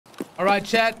All right,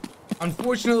 chat.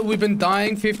 Unfortunately, we've been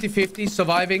dying 50-50,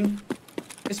 surviving.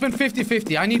 It's been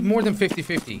 50-50. I need more than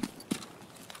 50-50.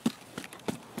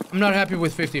 I'm not happy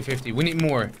with 50-50. We need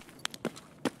more.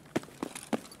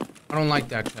 I don't like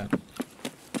that, chat.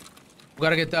 We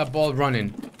gotta get that ball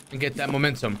running and get that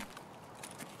momentum.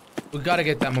 We gotta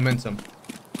get that momentum.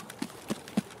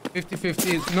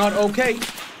 50-50 is not okay.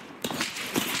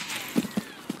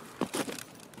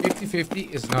 50-50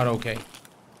 is not okay.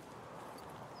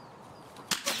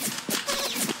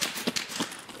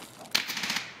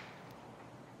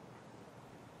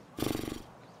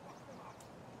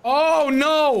 Oh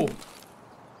no!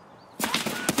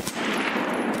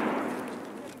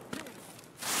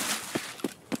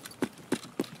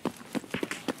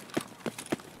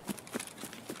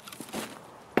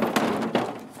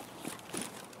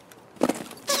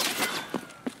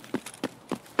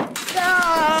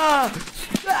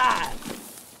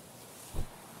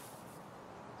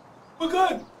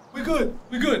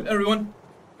 We're good, everyone.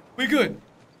 We're good.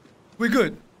 We're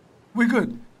good. We're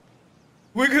good.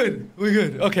 We're good. We're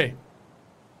good. Okay.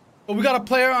 But we got a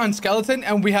player on skeleton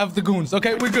and we have the goons.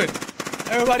 Okay, we're good.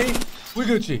 Everybody, we're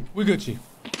Gucci. We're Gucci.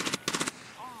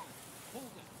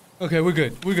 Okay, we're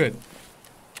good. We're good.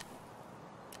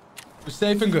 We're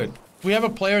safe and good. We have a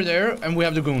player there and we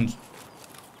have the goons.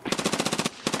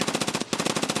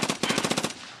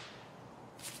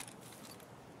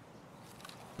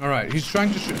 Alright, he's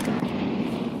trying to shoot.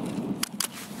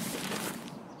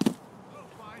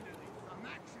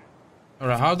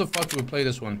 Alright, how the fuck do we play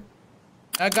this one?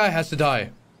 That guy has to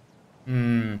die.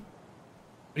 But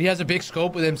he has a big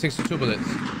scope with M62 bullets.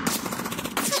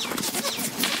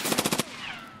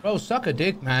 Bro, suck a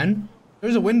dick, man.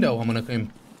 There's a window I'm gonna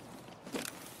claim.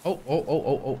 Oh.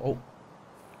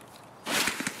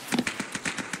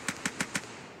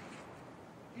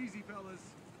 Easy, fellas.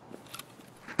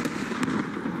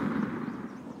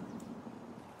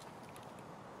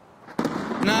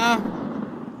 Nah.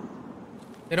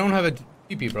 They don't have a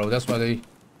TP, bro. That's why they...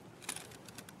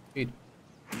 Feed.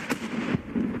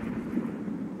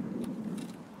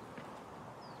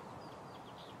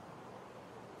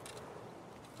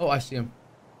 Oh, I see him.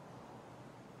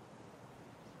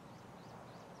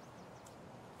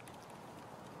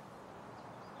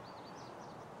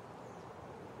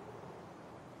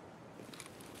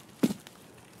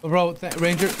 Oh, bro,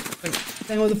 Ranger, thank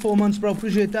you for the 4 months, bro.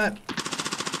 Appreciate that.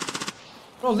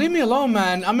 Bro, leave me alone,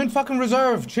 man. I'm in fucking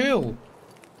reserve. Chill.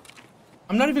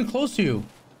 I'm not even close to you.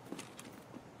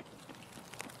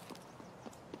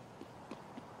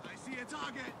 I see a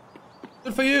target.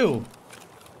 Good for you.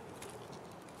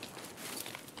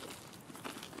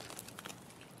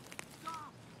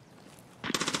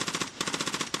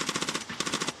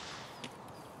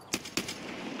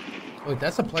 Wait,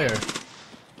 that's a player.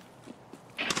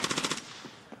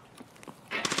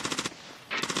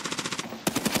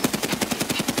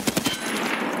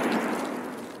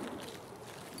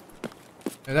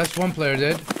 Yeah, that's one player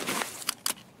dead.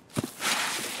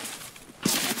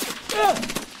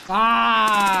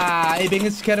 Ich bin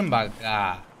geskermbagt.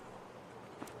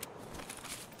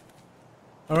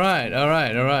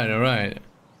 Alright.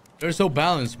 They're so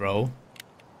balanced, bro.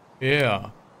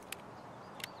 Yeah.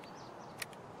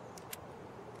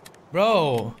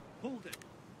 Bro.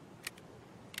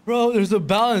 Bro, there's a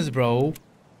balance, bro.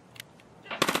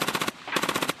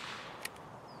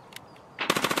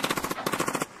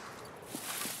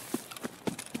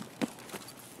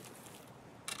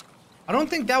 I don't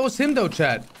think that was him though,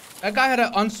 chat. That guy had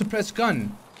an unsuppressed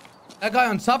gun. That guy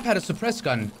on top had a suppressed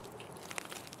gun.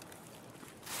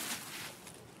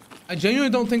 I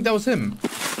genuinely don't think that was him.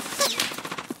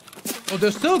 Oh, they're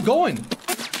still going.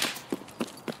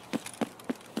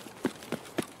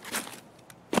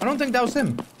 I don't think that was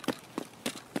him.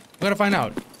 We gotta find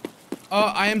out.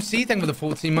 IMC, thank you for the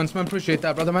 14 months, man. Appreciate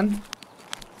that, brother, man.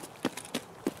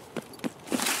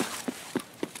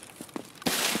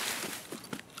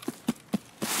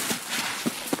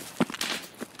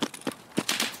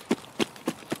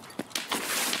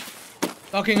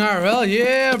 Fucking IRL,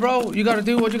 yeah, bro. You gotta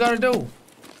do what you gotta do.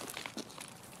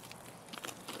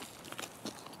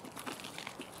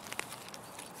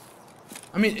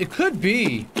 I mean, it could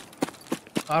be.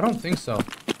 I don't think so.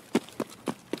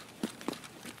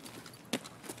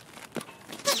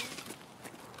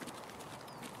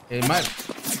 It might.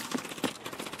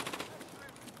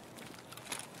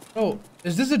 Oh,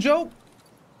 is this a joke?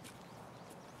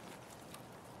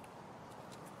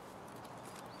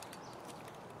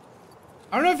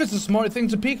 I don't know if it's a smart thing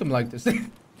to peek him like this.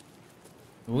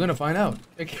 We're gonna find out.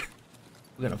 We're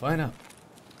gonna find out.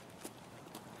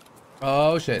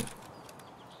 Oh shit.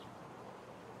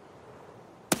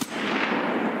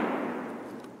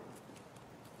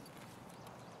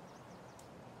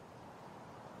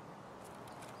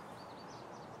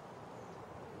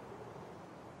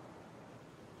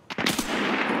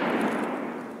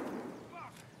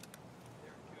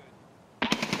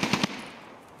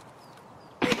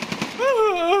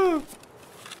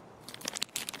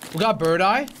 We got bird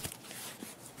eye.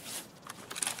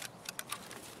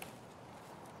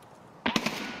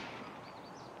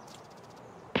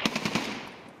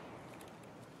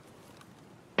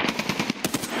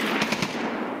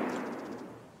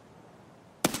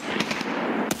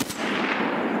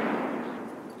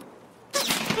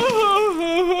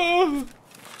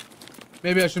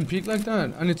 Maybe I shouldn't peek like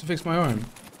that. I need to fix my arm.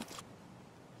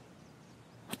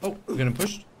 Oh, we're gonna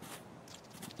push.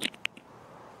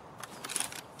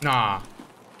 Nah.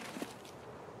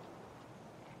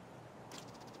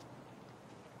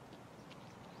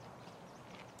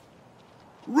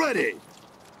 Ready.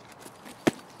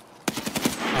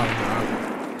 Oh, nah.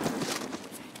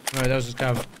 Alright, that was just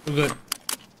kind of we're good.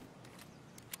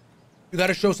 You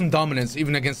gotta show some dominance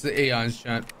even against the AIs,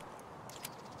 chat.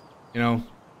 You know?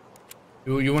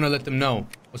 You wanna let them know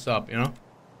what's up, you know?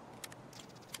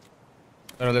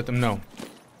 Gotta let them know.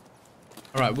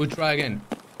 Alright, we'll try again.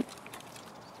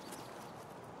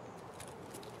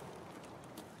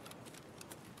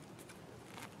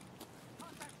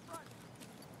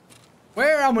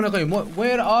 Where am I going?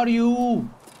 Where are you?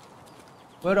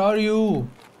 Where are you?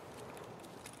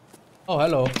 Oh,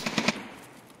 hello. I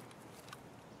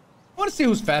wanna see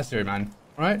who's faster, man.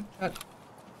 Alright?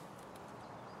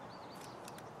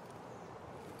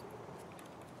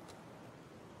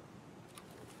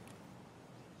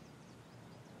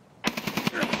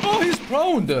 Oh, he's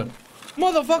prone.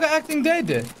 Motherfucker acting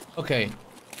dead. Okay.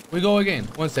 We go again.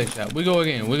 One sec, chat. We go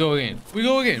again. We go again. We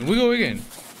go again. We go again.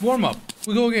 Warm up.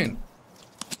 We go again.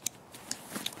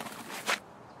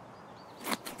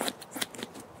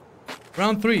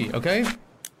 Round 3, okay?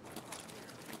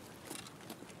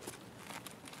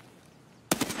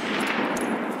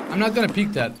 I'm not gonna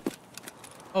peek that.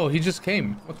 Oh, he just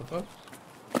came. What the fuck?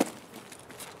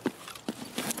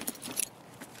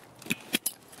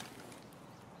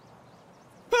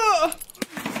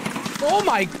 Oh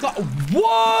my god,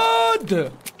 what?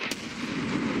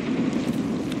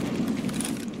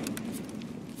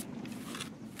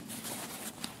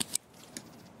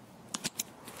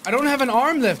 I don't have an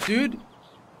arm left, dude.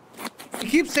 He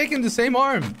keeps taking the same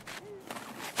arm.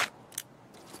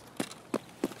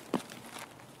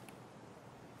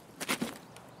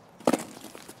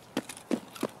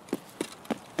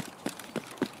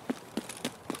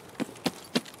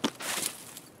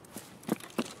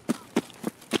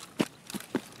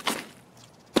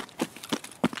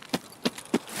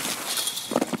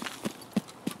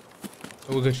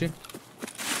 Oh, we got you.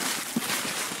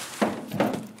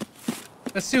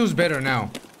 Let's see who's better now.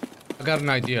 I got an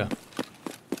idea.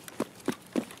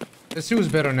 Let's see who's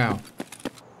better now.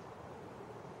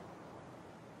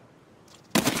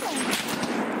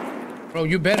 Bro,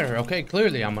 you better. Okay,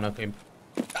 clearly I'm gonna claim.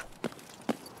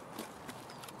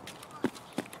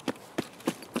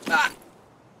 Ah.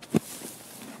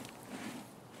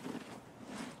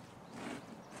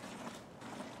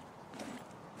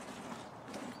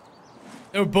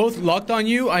 They were both locked on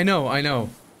you? I know, I know.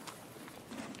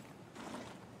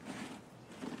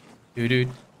 Doo-doo.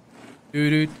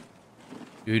 Doo-doo.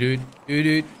 Doo-doo.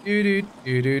 Doo-doo. Doo-doo.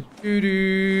 Doo-doo.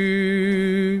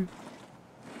 Doo-doo.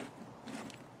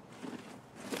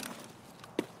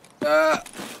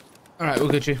 Alright, we'll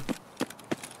get you.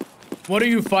 What are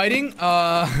you fighting?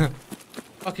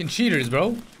 Fucking cheaters,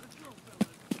 bro.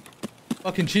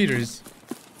 Fucking cheaters.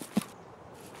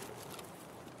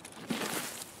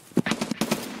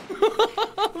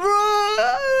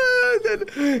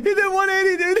 He did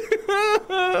 180, dude.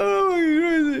 Oh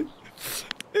my god.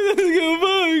 Let's go,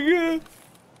 fuck.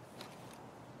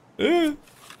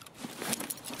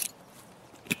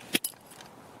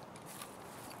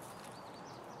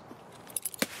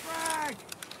 Frag!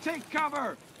 Take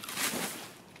cover!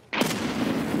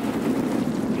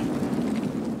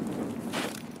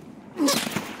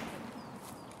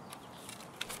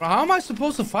 Bro, how am I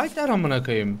supposed to fight that? I'm gonna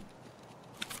kill him.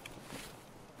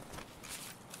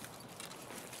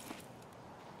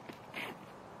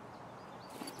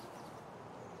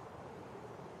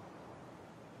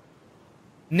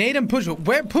 Nade and push.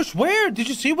 Where? Push where? Did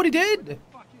you see what he did?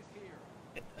 Fuck is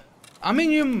here? I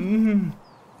mean, you.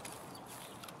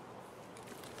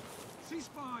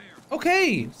 Ceasefire!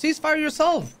 Okay, ceasefire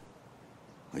yourself.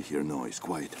 I hear noise.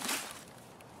 Quiet.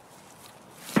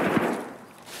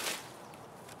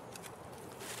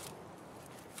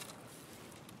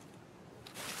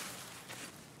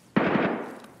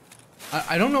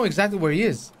 I don't know exactly where he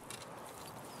is.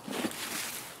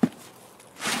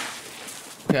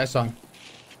 Okay, I saw him.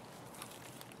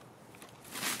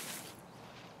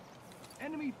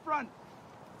 Enemy front!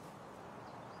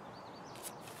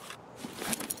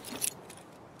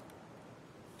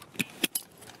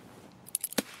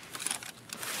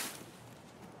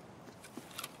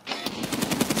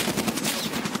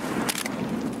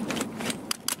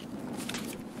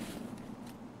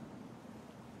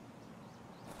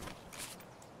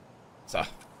 So.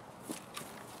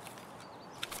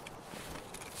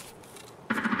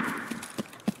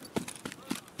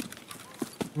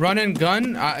 Run and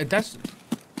gun? That's...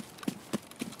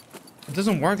 It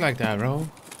doesn't work like that, bro.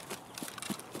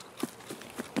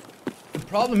 The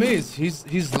problem is,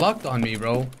 he's locked on me,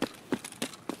 bro.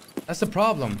 That's the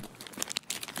problem.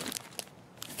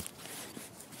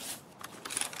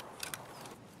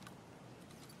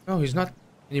 No, he's not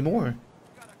anymore.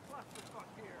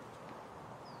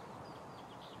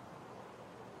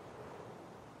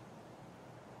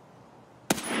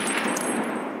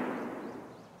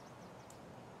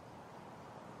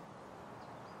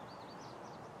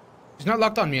 He's not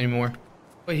locked on me anymore.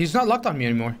 Wait, he's not locked on me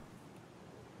anymore.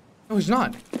 No, he's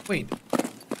not. Wait.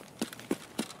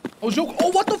 Oh, joke. Oh,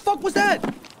 what the fuck was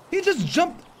that? He just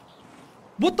jumped.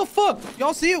 What the fuck?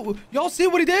 Y'all see it? Y'all see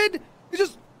what he did? He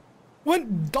just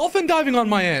went dolphin diving on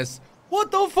my ass.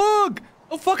 What the fuck?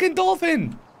 A fucking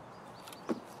dolphin.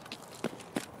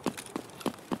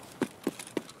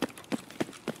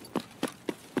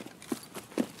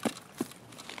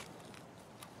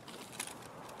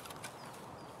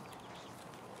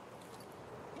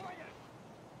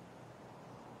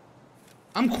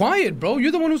 I'm quiet, bro.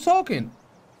 You're the one who's talking.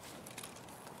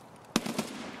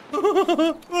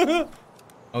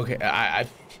 Okay, I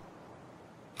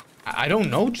don't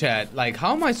know, chat. Like,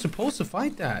 how am I supposed to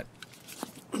fight that?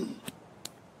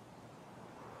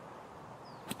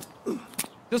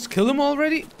 Just kill him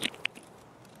already?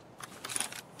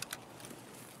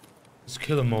 Just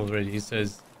kill him already, he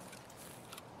says.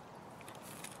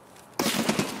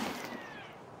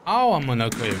 How am I gonna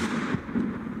kill him?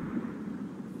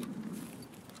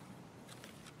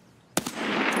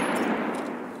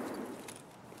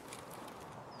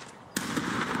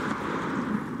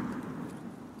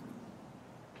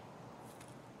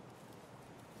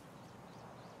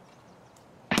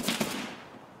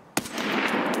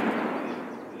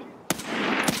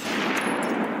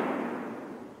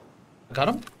 I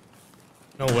got him?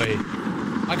 No way.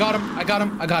 I got him. I got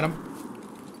him. I got him.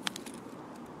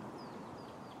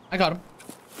 I got him.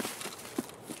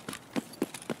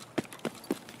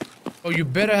 Oh, you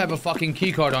better have a fucking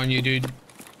keycard on you, dude.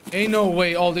 Ain't no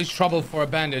way all this trouble for a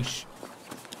bandage.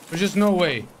 There's just no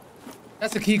way.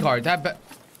 That's a keycard.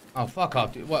 Oh, fuck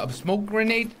off, dude. What, a smoke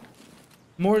grenade?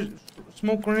 More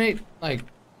smoke grenade? Like,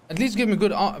 at least give me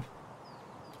good...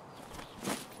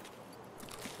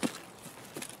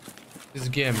 This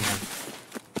game, man.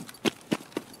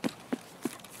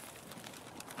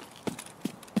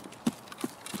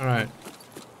 Alright.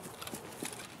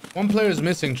 One player is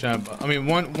missing, champ. I mean,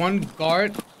 one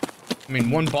guard. I mean,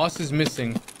 one boss is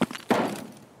missing.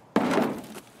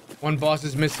 One boss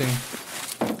is missing.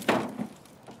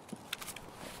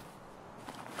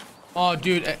 Oh,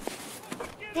 dude.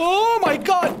 Oh my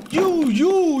god!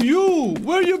 You!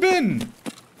 Where you been?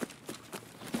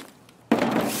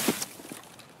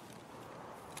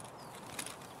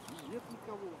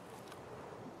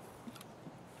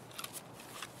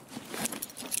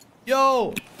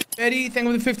 Yo, Eddie, thank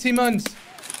you for the 15 months.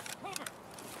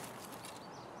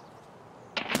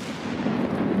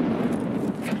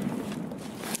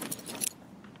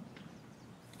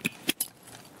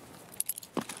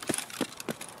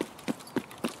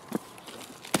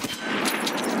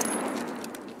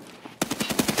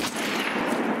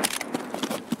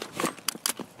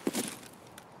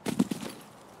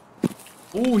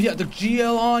 Oh, he had the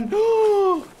GL on.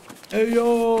 Hey,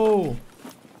 yo.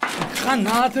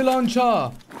 Granate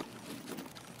launcher.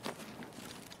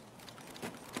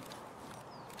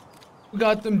 We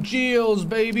got them GLs,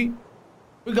 baby.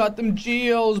 We got them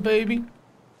GLs, baby.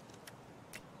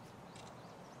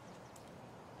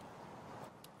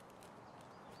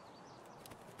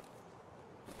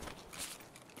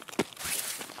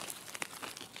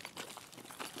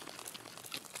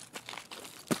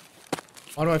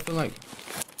 Why do I feel like...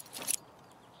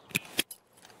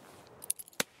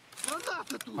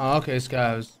 Oh, okay,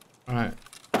 scavs. Alright.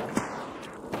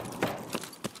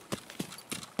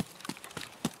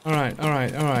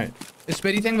 Alright. It's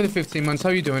Betty, thank you for the 15 months. How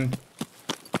you doing?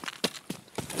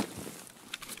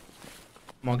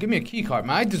 Come on, give me a key card,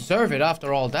 man. I deserve it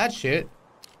after all that shit.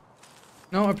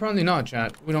 No, apparently not,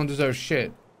 chat. We don't deserve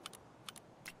shit.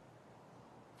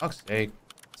 Fuck's sake.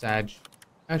 Sag.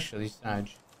 Actually, Sag.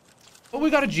 But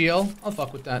we got a GL. I'll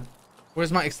fuck with that.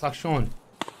 Where's my extraction?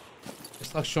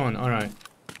 Extraction, alright.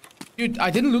 Dude, I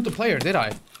didn't loot the player, did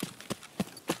I?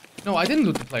 No, I didn't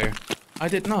loot the player. I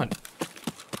did not.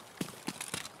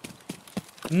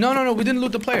 No, we didn't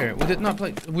loot the player. We did not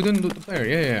play. We didn't loot the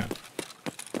player.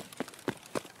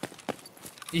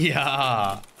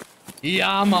 Yeah.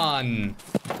 Yeah, man.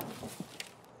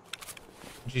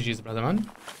 GG's, brother, man.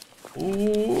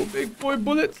 Oh, big boy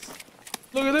bullets.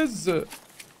 Look at this.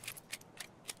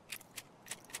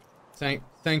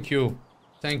 Thank you.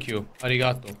 Thank you.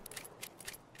 Arigato.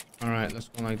 Alright, let's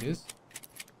go like this.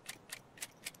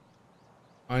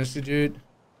 Honestly, dude.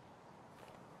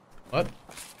 What?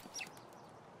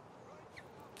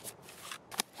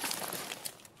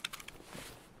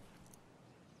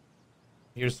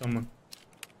 Here's someone.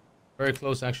 Very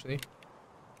close, actually.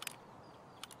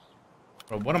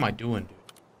 Bro, what am I doing, dude?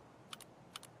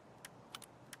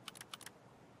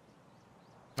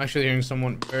 I'm actually hearing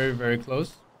someone very, very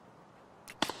close.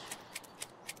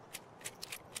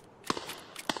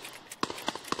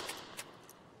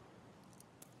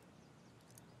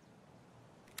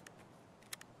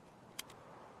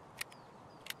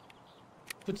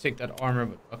 Could take that armor,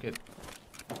 but fuck it.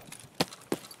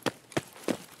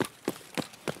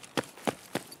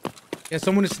 Yeah,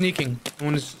 someone is sneaking.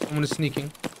 Someone is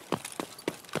sneaking.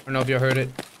 I don't know if you heard it.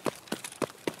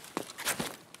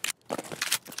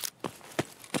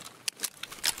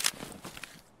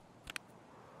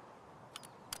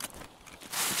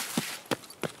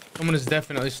 Someone is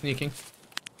definitely sneaking.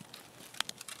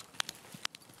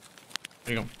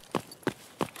 There you go.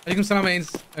 Alaikum salam,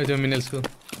 mains. How you doing, Minil School?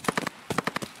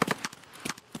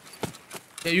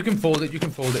 Yeah, you can fold it. You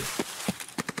can fold it.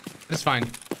 It's fine.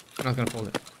 I'm not gonna fold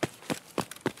it.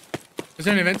 Is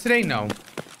there an event today? No.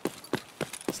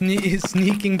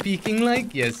 Sneaking, peeking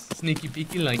like? Yes. Sneaky,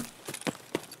 peeky like.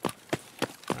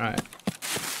 Alright.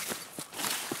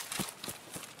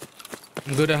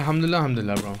 I'm good. Alhamdulillah,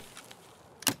 alhamdulillah, bro.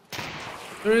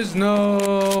 There is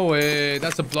no way.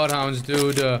 That's a bloodhounds,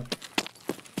 dude.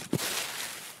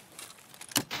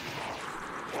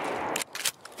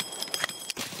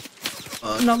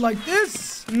 Not like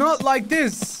this. Not like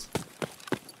this.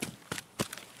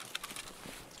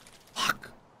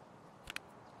 Fuck.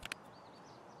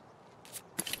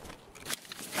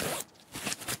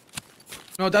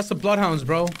 No, that's the bloodhounds,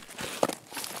 bro.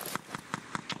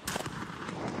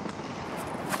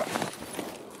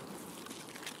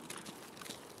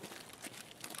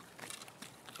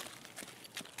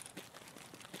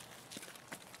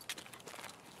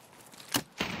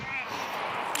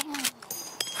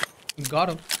 Got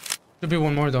him. Should be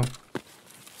one more though.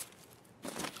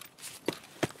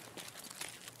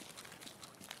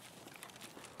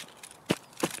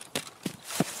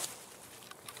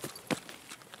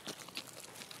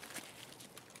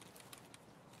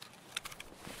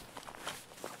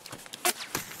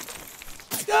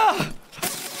 Ah!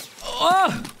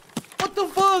 Ah! What the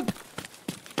fuck?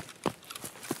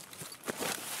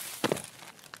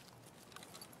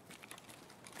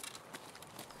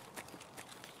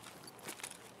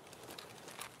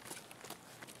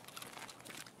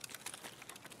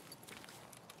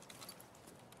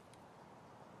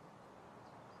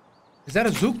 Is that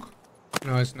a Zook?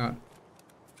 No, it's not.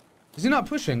 Is he not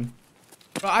pushing?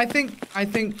 Bro, I think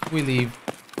we leave.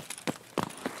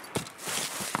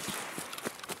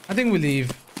 I think we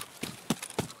leave.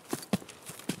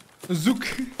 A Zook.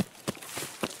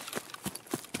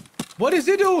 What is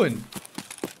he doing?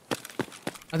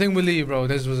 I think we leave, bro.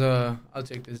 This was I'll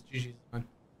take this. GG's, man.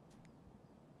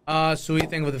 Sweet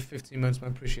thing with the 15 months,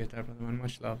 man. Appreciate that, brother, man.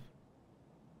 Much love.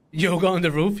 Yoga on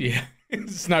the roof, yeah.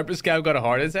 Sniper scout got a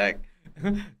heart attack.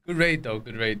 Good raid though,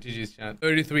 good raid. GG's chat.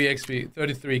 33 XP,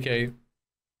 33k.